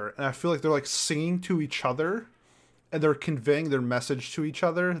together. And I feel like they're like singing to each other and they're conveying their message to each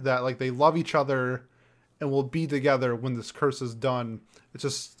other that like they love each other and will be together when this curse is done. It's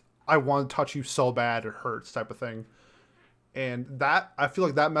just, I want to touch you so bad it hurts type of thing. And that, I feel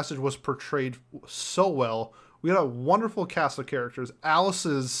like that message was portrayed so well. We had a wonderful cast of characters. Alice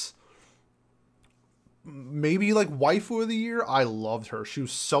is maybe like waifu of the year. I loved her. She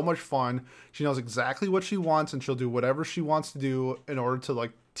was so much fun. She knows exactly what she wants and she'll do whatever she wants to do in order to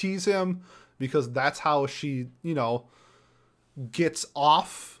like tease him, because that's how she, you know, gets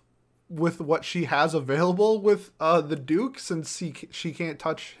off with what she has available with the Duke, since she can't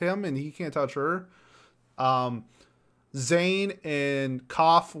touch him and he can't touch her. Zane and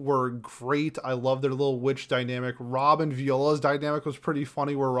Koff were great. I love their little witch dynamic. Rob and Viola's dynamic was pretty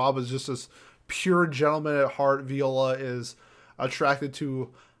funny, where Rob is just this pure gentleman at heart. Viola is attracted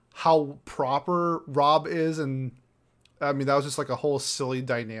to how proper Rob is, and I mean, that was just like a whole silly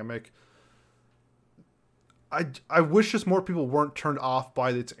dynamic. I wish just more people weren't turned off by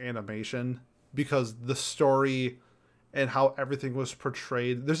its animation, because the story and how everything was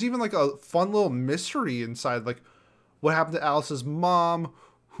portrayed. There's even like a fun little mystery inside, like what happened to Alice's mom,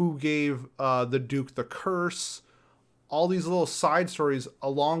 who gave the Duke the curse. All these little side stories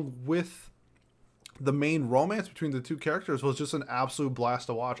along with the main romance between the two characters was just an absolute blast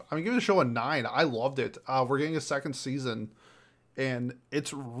to watch. I'm giving the show a 9. I loved it. We're getting a second season and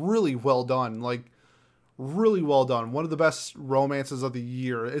it's really well done. Like, really well done. One of the best romances of the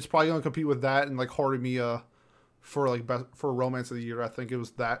year. It's probably going to compete with that and like Horimiya for like best for romance of the year. I think it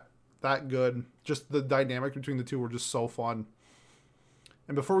was that good. Just the dynamic between the two were just so fun.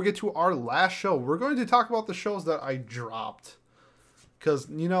 And before we get to our last show, we're going to talk about the shows that I dropped, because,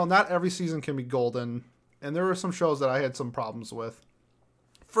 you know, not every season can be golden, and there were some shows that I had some problems with.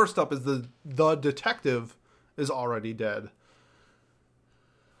 First up is the Detective is Already Dead.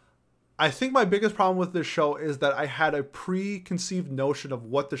 I think my biggest problem with this show is that I had a preconceived notion of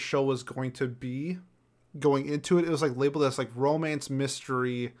what the show was going to be going into it. It was like labeled as like romance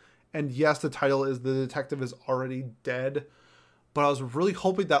mystery, and yes, the title is The Detective is Already Dead, but I was really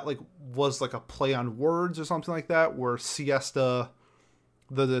hoping that like was like a play on words or something like that, where Siesta,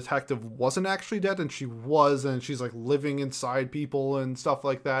 the detective, wasn't actually dead and she was, and she's like living inside people and stuff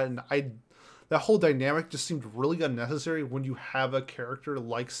like that. And that whole dynamic just seemed really unnecessary when you have a character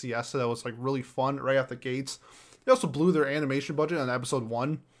like Siesta that was like really fun right out the gates. They also blew their animation budget on episode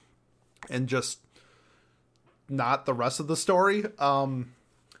 1 and just not the rest of the story.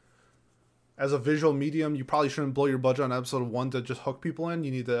 As a visual medium, you probably shouldn't blow your budget on episode 1 to just hook people in.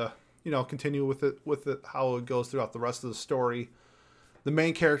 You need to, continue with it how it goes throughout the rest of the story. The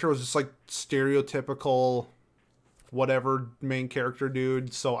main character was just like stereotypical whatever main character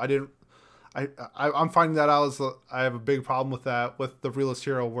dude. So I'm finding that out as I have a big problem with that with the Realist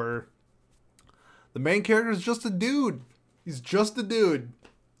Hero, where the main character is just a dude. He's just a dude.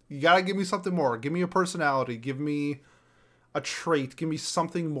 You gotta give me something more. Give me a personality. Give me a trait. Give me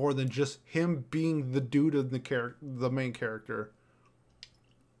something more than just him being the dude of the main character.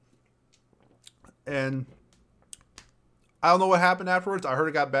 And I don't know what happened afterwards. I heard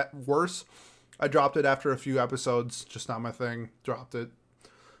it got worse. I dropped it after a few episodes. Just not my thing. Dropped it.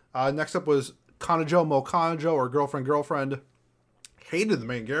 Next up was Kanojo Mo Kanojo, or Girlfriend. Hated the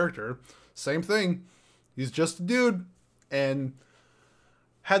main character. Same thing. He's just a dude. And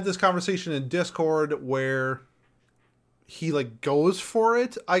had this conversation in Discord where he like goes for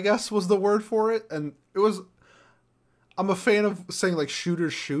it, I guess was the word for it. And it was, I'm a fan of saying like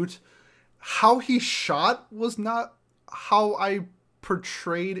shooters shoot. How he shot was not how I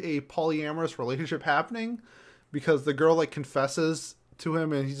portrayed a polyamorous relationship happening, because the girl like confesses to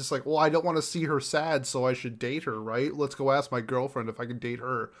him and he's just like, well, I don't want to see her sad, so I should date her, right? Let's go ask my girlfriend if I can date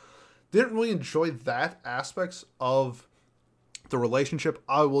her. Didn't really enjoy that aspects of the relationship.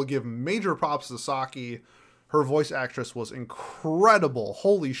 I will give major props to Saki. Her voice actress was incredible.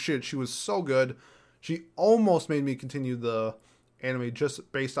 Holy shit, she was so good. She almost made me continue the anime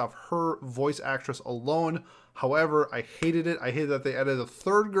just based off her voice actress alone. However, I hated it. I hated that they added a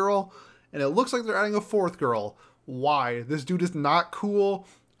third girl, and it looks like they're adding a fourth girl. Why? This dude is not cool.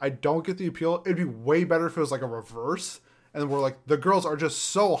 I don't get the appeal. It'd be way better if it was like a reverse, and we're like, the girls are just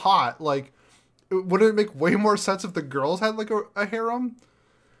so hot. Like, wouldn't it make way more sense if the girls had like a harem?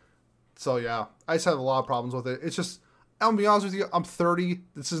 So yeah, I just have a lot of problems with it. It's just, I'll be honest with you, I'm 30.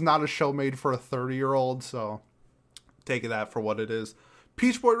 This is not a show made for a 30-year-old, so take that for what it is.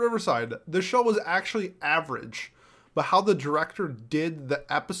 Peach Boy Riverside. The show was actually average, but how the director did the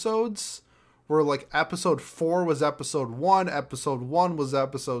episodes were like episode 4 was episode 1, episode 1 was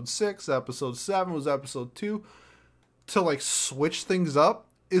episode 6, episode 7 was episode 2, to like switch things up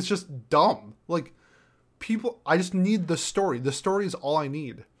is just dumb. Like, people, I just need the story. The story is all I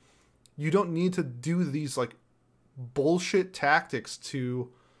need. You don't need to do these like bullshit tactics to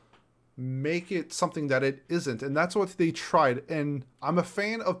make it something that it isn't. And that's what they tried. And I'm a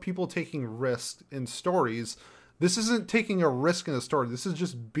fan of people taking risks in stories. This isn't taking a risk in a story. This is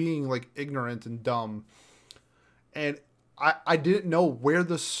just being like ignorant and dumb. And I didn't know where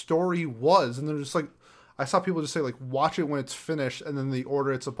the story was. And they're just like, I saw people just say like, watch it when it's finished and then the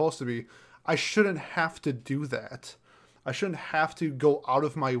order it's supposed to be. I shouldn't have to do that. I shouldn't have to go out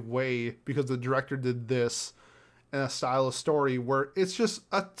of my way because the director did this in a style of story where it's just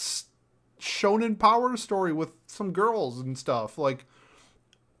a shonen power story with some girls and stuff. Like,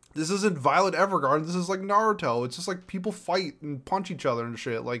 this isn't Violet Evergarden. This is like Naruto. It's just like people fight and punch each other and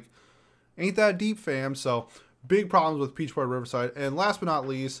shit. Like, ain't that deep, fam? So, big problems with Peach Boy Riverside. And last but not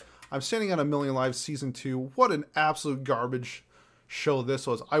least, I'm standing on A Million Lives Season 2. What an absolute garbage show this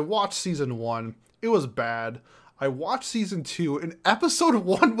was. I watched Season 1. It was bad. I watched Season 2, and Episode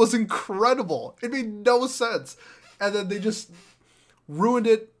 1 was incredible. It made no sense. And then they just ruined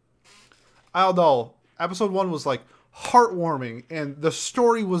it. I don't know. Episode 1 was like heartwarming, and the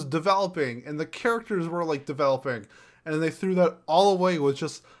story was developing, and the characters were like developing. And then they threw that all away with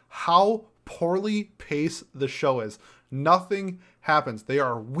just how poorly paced the show is. Nothing happens. They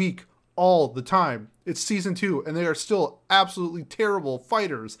are weak all the time. It's Season 2, and they are still absolutely terrible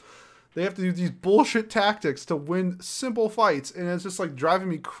fighters. They have to do these bullshit tactics to win simple fights, and it's just like driving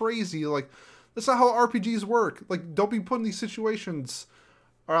me crazy. Like, that's not how RPGs work. Like, don't be put in these situations.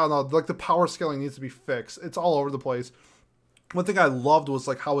 I don't know, like the power scaling needs to be fixed. It's all over the place. One thing I loved was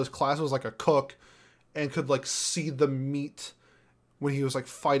like how his class was like a cook and could like see the meat when he was like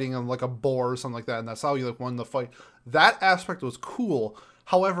fighting on like a boar or something like that, and that's how he like won the fight. That aspect was cool.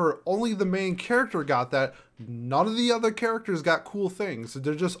 However, only the main character got that. None of the other characters got cool things.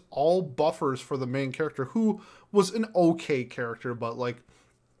 They're just all buffers for the main character, who was an okay character, but like,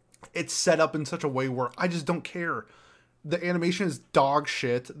 it's set up in such a way where I just don't care. The animation is dog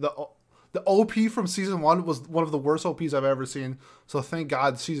shit. The OP from Season 1 was one of the worst OPs I've ever seen. So thank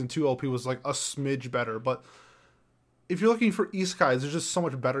God Season 2 OP was like a smidge better. But if you're looking for isekais, there's just so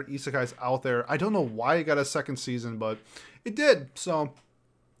much better isekais out there. I don't know why it got a second season, but it did. So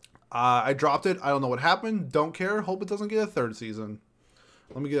I dropped it. I don't know what happened. Don't care. Hope it doesn't get a third season.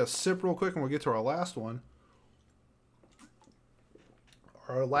 Let me get a sip real quick and we'll get to our last one.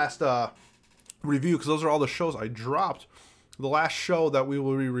 Our last review, because those are all the shows I dropped. The last show that we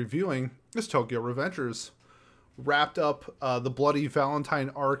will be reviewing is Tokyo Revengers. Wrapped up the Bloody Valentine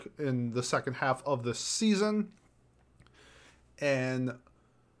arc in the second half of the season. And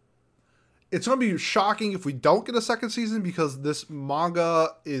it's going to be shocking if we don't get a second season, because this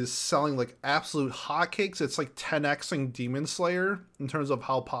manga is selling like absolute hotcakes. It's like 10xing Demon Slayer in terms of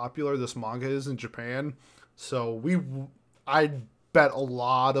how popular this manga is in Japan. So I bet a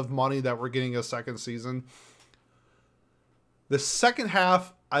lot of money that we're getting a second season. The second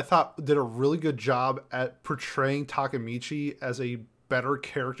half, I thought, did a really good job at portraying Takemichi as a better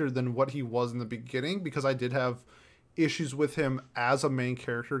character than what he was in the beginning, because I did have issues with him as a main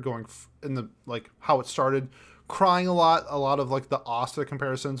character going in the, like, how it started, crying a lot of like the Asta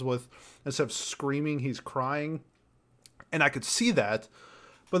comparisons with, instead of screaming, he's crying. And I could see that.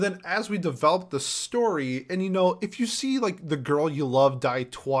 But then as we developed the story, and if you see like the girl you love die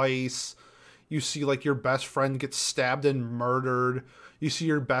twice, you see like your best friend get stabbed and murdered, you see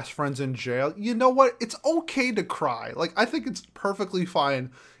your best friend's in jail, you know what? It's okay to cry. Like, I think it's perfectly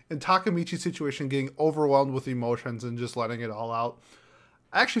fine in Takemichi's situation, getting overwhelmed with emotions and just letting it all out.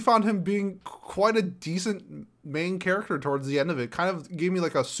 I actually found him being quite a decent main character towards the end of it. Kind of gave me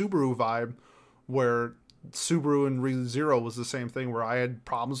like a Subaru vibe, where Subaru and ReZero was the same thing, where I had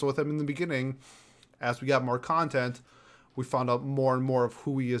problems with him in the beginning. As we got more content, we found out more and more of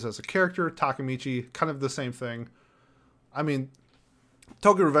who he is as a character. Takemichi, kind of the same thing. I mean,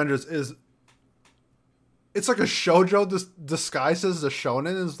 Tokyo Revengers it's like a shoujo disguised as a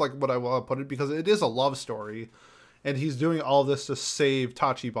shonen, is like what I want to put it, because it is a love story, and he's doing all this to save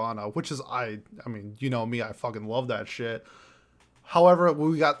Tachibana, which is, I mean, you know me, I fucking love that shit. However,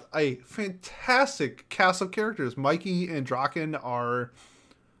 we got a fantastic cast of characters. Mikey and Draken are,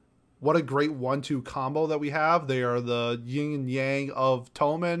 what a great 1-2 combo that we have. They are the yin and yang of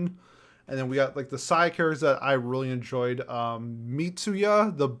Tomen. And then we got like the side characters that I really enjoyed.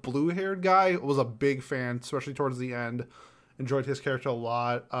 Mitsuya, the blue-haired guy, was a big fan, especially towards the end. Enjoyed his character a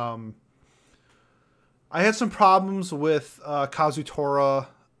lot. I had some problems with Kazutora,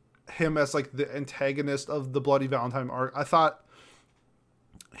 him as like the antagonist of the Bloody Valentine arc. I thought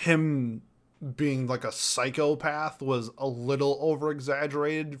him being like a psychopath was a little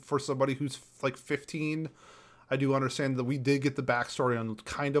over-exaggerated for somebody who's like 15. I do understand that we did get the backstory on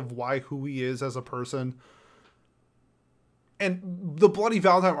kind of who he is as a person. And the Bloody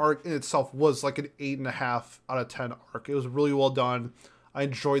Valentine arc in itself was like an 8.5 out of 10 arc. It was really well done. I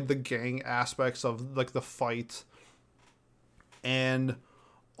enjoyed the gang aspects of like the fight. And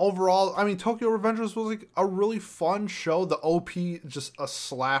overall, I mean, Tokyo Revengers was like a really fun show. The OP, just a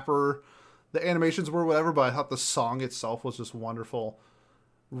slapper. The animations were whatever, but I thought the song itself was just wonderful.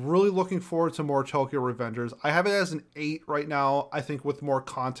 Really looking forward to more Tokyo Revengers. I have it as an 8 right now. I think with more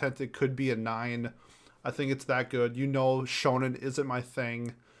content, it could be a 9. I think it's that good. Shonen isn't my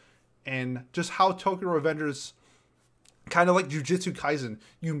thing. And just how Tokyo Revengers, kind of like Jujutsu Kaisen,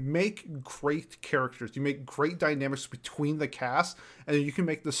 you make great characters. You make great dynamics between the cast, and then you can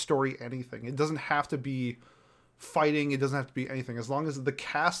make the story anything. It doesn't have to be fighting. It doesn't have to be anything. As long as the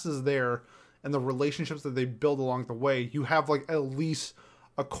cast is there and the relationships that they build along the way, you have like at least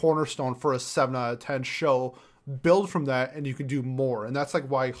a cornerstone for a 7 out of 10 show. Build from that, and you can do more. And that's like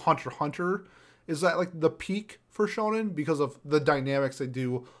why Hunter x Hunter is at like the peak for shonen, because of the dynamics they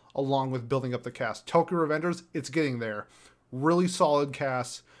do along with building up the cast. Tokyo Revengers, it's getting there. Really solid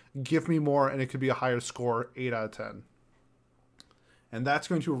cast. Give me more, and it could be a higher score, 8 out of 10. And that's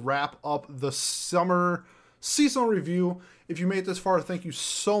going to wrap up the summer seasonal review. If you made it this far, thank you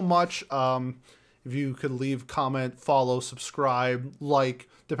so much. If you could leave, comment, follow, subscribe, like,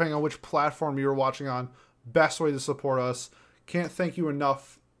 depending on which platform you're watching on, best way to support us. Can't thank you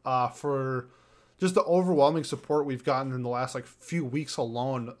enough for just the overwhelming support we've gotten in the last like few weeks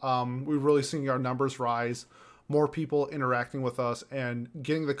alone. We're really seeing our numbers rise, more people interacting with us, and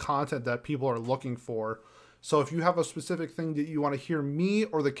getting the content that people are looking for. So if you have a specific thing that you want to hear me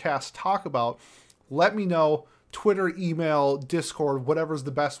or the cast talk about, let me know. Twitter, email, Discord, whatever's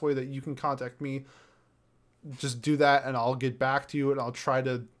the best way that you can contact me. Just do that, and I'll get back to you, and I'll try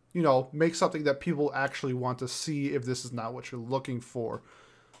to, make something that people actually want to see if this is not what you're looking for.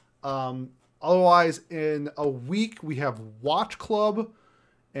 Otherwise, in a week, we have Watch Club,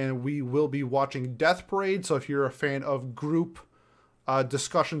 and we will be watching Death Parade. So if you're a fan of group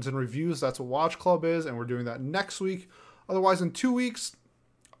discussions and reviews, that's what Watch Club is, and we're doing that next week. Otherwise, in 2 weeks,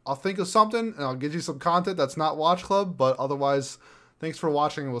 I'll think of something, and I'll get you some content that's not Watch Club, but otherwise, Thanks for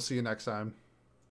watching, and we'll see you next time.